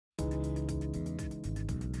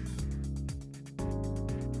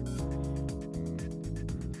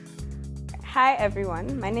Hi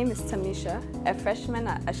everyone, my name is Tamisha, a freshman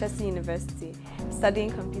at Ashesi University,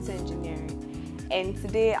 studying computer engineering. And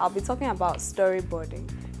today I'll be talking about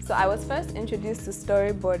storyboarding. So I was first introduced to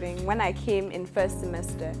storyboarding when I came in first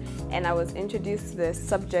semester, and I was introduced to the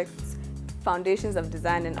subject Foundations of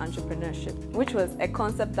Design and Entrepreneurship, which was a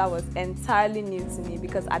concept that was entirely new to me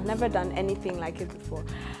because I'd never done anything like it before.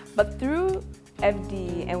 But through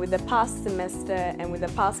FD and with the past semester and with the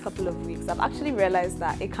past couple of weeks, I've actually realized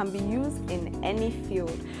that it can be used in any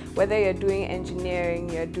field, whether you're doing engineering,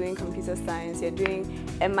 you're doing computer science, you're doing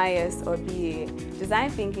MIS or BA. Design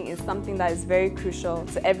thinking is something that is very crucial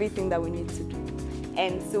to everything that we need to do.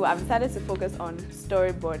 And so I've decided to focus on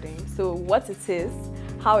storyboarding. So what it is,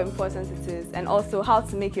 how important it is, and also how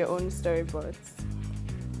to make your own storyboards.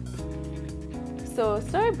 So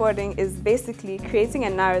storyboarding is basically creating a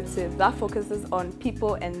narrative that focuses on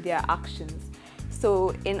people and their actions.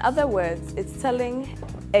 So in other words, it's telling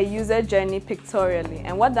a user journey pictorially.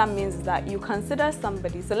 And what that means is that you consider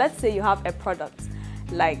somebody, so let's say you have a product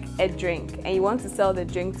like a drink and you want to sell the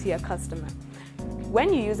drink to your customer.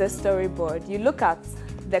 When you use a storyboard, you look at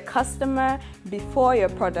the customer before your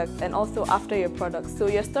product and also after your product. So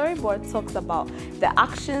your storyboard talks about the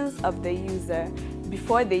actions of the user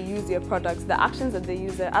before they use your products, the actions of the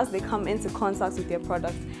user as they come into contact with your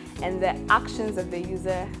product, and the actions of the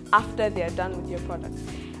user after they are done with your product.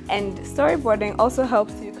 And storyboarding also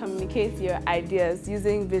helps you communicate your ideas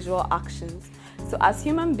using visual actions. So as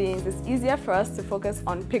human beings, it's easier for us to focus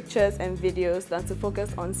on pictures and videos than to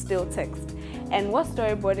focus on still text. And what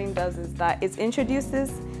storyboarding does is that it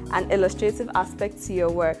introduces an illustrative aspect to your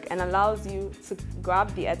work and allows you to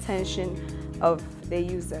grab the attention of the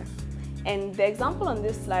user. And the example on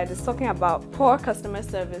this slide is talking about poor customer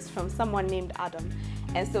service from someone named Adam.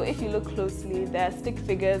 And so if you look closely, there are stick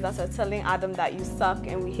figures that are telling Adam that you suck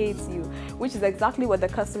and we hate you, which is exactly what the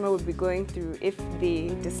customer would be going through if they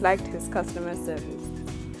disliked his customer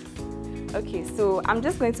service. Okay, so I'm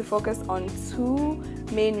just going to focus on two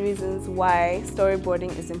main reasons why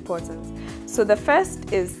storyboarding is important. So the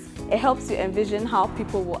first is it helps you envision how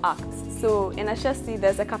people will act. So in Ashesi,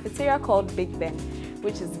 there's a cafeteria called Big Ben,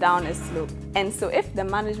 which is down a slope. And so if the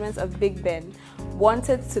management of Big Ben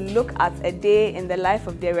wanted to look at a day in the life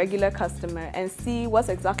of their regular customer and see what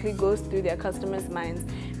exactly goes through their customers'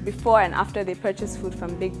 minds before and after they purchase food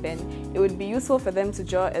from Big Ben, it would be useful for them to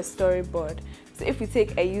draw a storyboard. So if we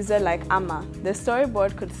take a user like Amma, the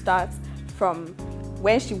storyboard could start from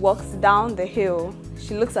when she walks down the hill,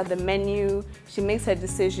 she looks at the menu, she makes her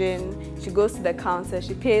decision, she goes to the counter,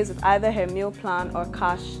 she pays with either her meal plan or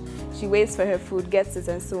cash, she waits for her food, gets it,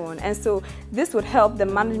 and so on. And so this would help the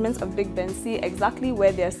management of Big Ben see exactly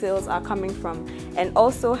where their sales are coming from and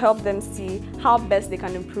also help them see how best they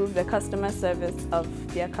can improve the customer service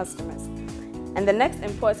of their customers. And the next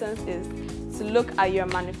importance is to look at your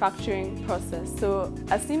manufacturing process. So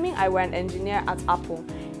assuming I were an engineer at Apple,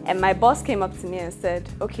 and my boss came up to me and said,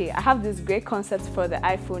 okay, I have this great concept for the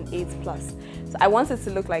iPhone 8 Plus. So I want it to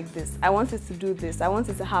look like this. I want it to do this. I want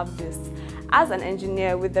it to have this. As an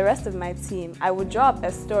engineer with the rest of my team, I would draw up a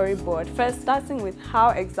storyboard, first starting with how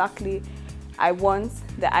exactly I want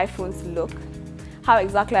the iPhone to look, how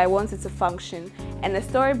exactly I want it to function, and a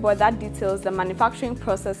storyboard that details the manufacturing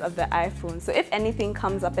process of the iPhone. So if anything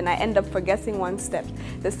comes up and I end up forgetting one step,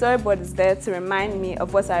 the storyboard is there to remind me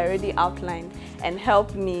of what I already outlined and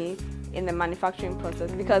help me in the manufacturing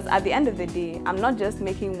process. Because at the end of the day, I'm not just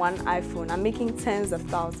making one iPhone, I'm making tens of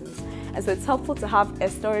thousands. And so it's helpful to have a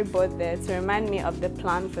storyboard there to remind me of the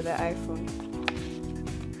plan for the iPhone.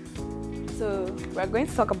 So we're going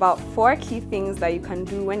to talk about 4 key things that you can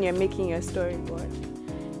do when you're making your storyboard.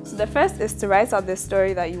 So the first is to write out the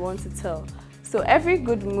story that you want to tell. So every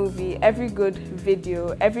good movie, every good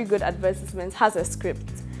video, every good advertisement has a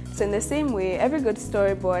script. So in the same way, every good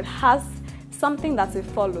storyboard has something that it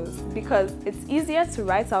follows, because it's easier to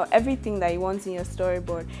write out everything that you want in your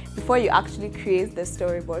storyboard before you actually create the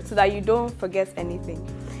storyboard so that you don't forget anything.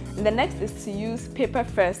 And the next is to use paper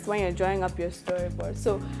first when you're drawing up your storyboard.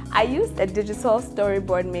 So I used a digital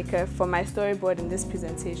storyboard maker for my storyboard in this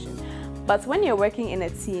presentation. But when you're working in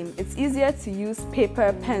a team, it's easier to use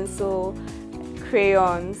paper, pencil,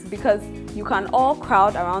 crayons, because you can all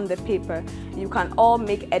crowd around the paper, you can all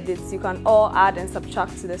make edits, you can all add and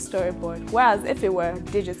subtract to the storyboard. Whereas if it were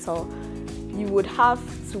digital, you would have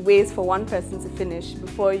to wait for one person to finish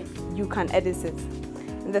before you can edit it.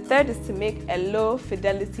 And the third is to make a low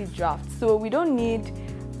fidelity draft. So we don't need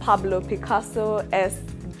Pablo Picasso-esque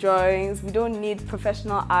drawings, we don't need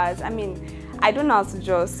professional art. I mean, I don't know how to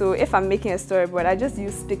draw, so if I'm making a storyboard, I just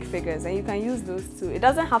use stick figures, and you can use those too. It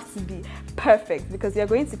doesn't have to be perfect because you're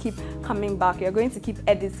going to keep coming back, you're going to keep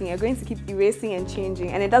editing, you're going to keep erasing and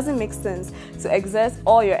changing, and it doesn't make sense to exert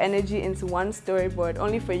all your energy into one storyboard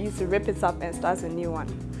only for you to rip it up and start a new one.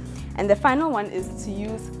 And the final one is to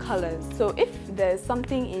use colors. So if there's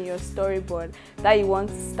something in your storyboard that you want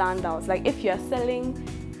to stand out, like if you're selling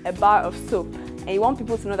a bar of soap and you want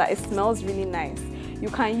people to know that it smells really nice, you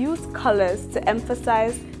can use colors to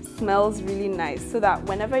emphasize smells really nice, so that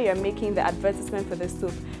whenever you're making the advertisement for the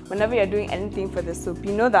soap, whenever you're doing anything for the soap,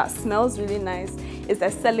 you know that smells really nice is a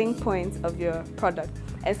selling point of your product,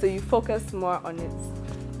 and so you focus more on it.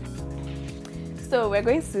 So we're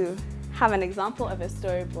going to have an example of a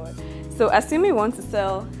storyboard. So assume we want to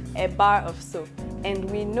sell a bar of soap, and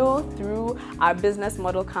we know through our business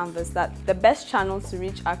model canvas that the best channel to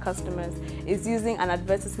reach our customers is using an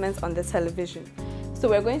advertisement on the television. So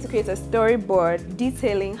we're going to create a storyboard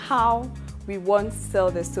detailing how we want to sell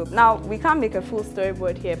the soap. Now, we can't make a full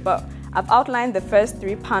storyboard here, but I've outlined the first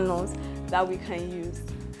 3 panels that we can use.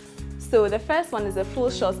 So the first one is a full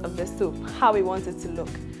shot of the soap, how we want it to look.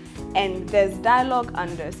 And there's dialogue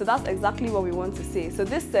under, so that's exactly what we want to say. So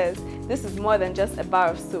this says, this is more than just a bar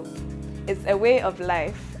of soap. It's a way of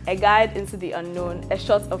life, a guide into the unknown, a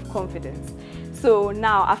shot of confidence. So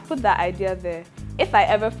now I've put that idea there. If I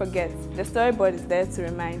ever forget, the storyboard is there to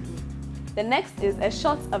remind me. The next is a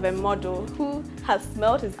shot of a model who has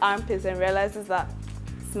smelled his armpits and realizes that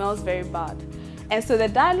it smells very bad. And so the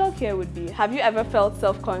dialogue here would be, have you ever felt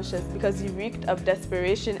self-conscious because you reeked of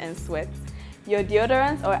desperation and sweat? Your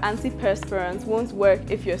deodorant or antiperspirant won't work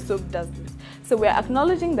if your soap doesn't. So we're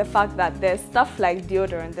acknowledging the fact that there's stuff like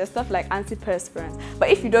deodorant, there's stuff like antiperspirant, but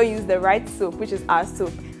if you don't use the right soap, which is our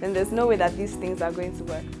soap, then there's no way that these things are going to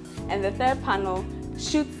work. And the third panel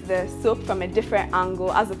shoots the soap from a different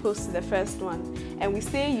angle as opposed to the first one. And we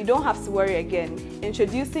say you don't have to worry again.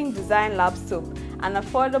 Introducing Design Lab Soap, an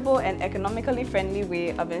affordable and economically friendly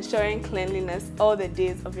way of ensuring cleanliness all the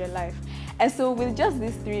days of your life. And so with just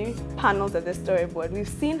these 3 panels of the storyboard, we've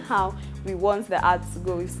seen how we want the ad to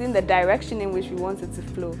go. We've seen the direction in which we want it to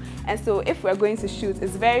flow. And so if we're going to shoot,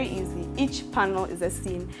 it's very easy. Each panel is a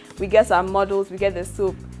scene. We get our models, we get the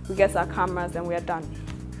soap, we get our cameras, and we're done.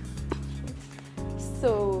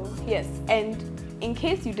 So yes, and in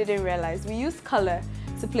case you didn't realize, we use color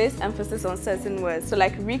to place emphasis on certain words, so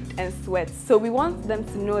like reeked and sweat. So we want them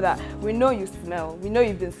to know that we know you smell, we know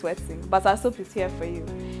you've been sweating, but our soap is here for you.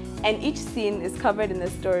 And each scene is covered in the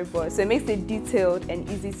storyboard, so it makes it detailed and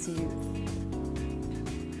easy to use.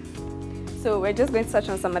 So we're just going to touch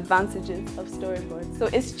on some advantages of storyboards. So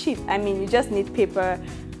it's cheap. I mean, you just need paper,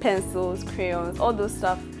 pencils, crayons, all those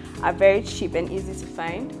stuff are very cheap and easy to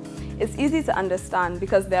find. It's easy to understand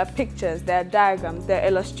because there are pictures, there are diagrams, there are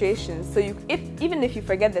illustrations. So even if you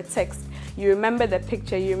forget the text, you remember the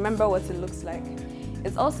picture, you remember what it looks like.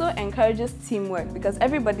 It also encourages teamwork because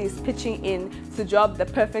everybody is pitching in to draw the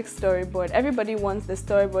perfect storyboard. Everybody wants the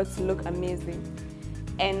storyboard to look amazing.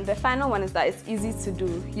 And the final one is that it's easy to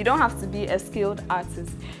do. You don't have to be a skilled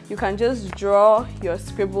artist. You can just draw your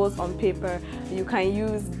scribbles on paper. You can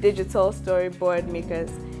use digital storyboard makers,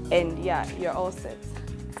 and yeah, you're all set.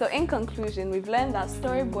 So in conclusion, we've learned that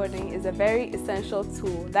storyboarding is a very essential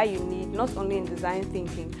tool that you need not only in design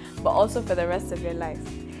thinking, but also for the rest of your life.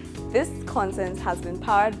 This content has been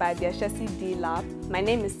powered by the Ashesi D Lab. My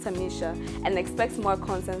name is Tamisha, and expect more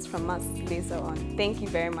content from us later on. Thank you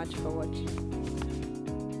very much for watching.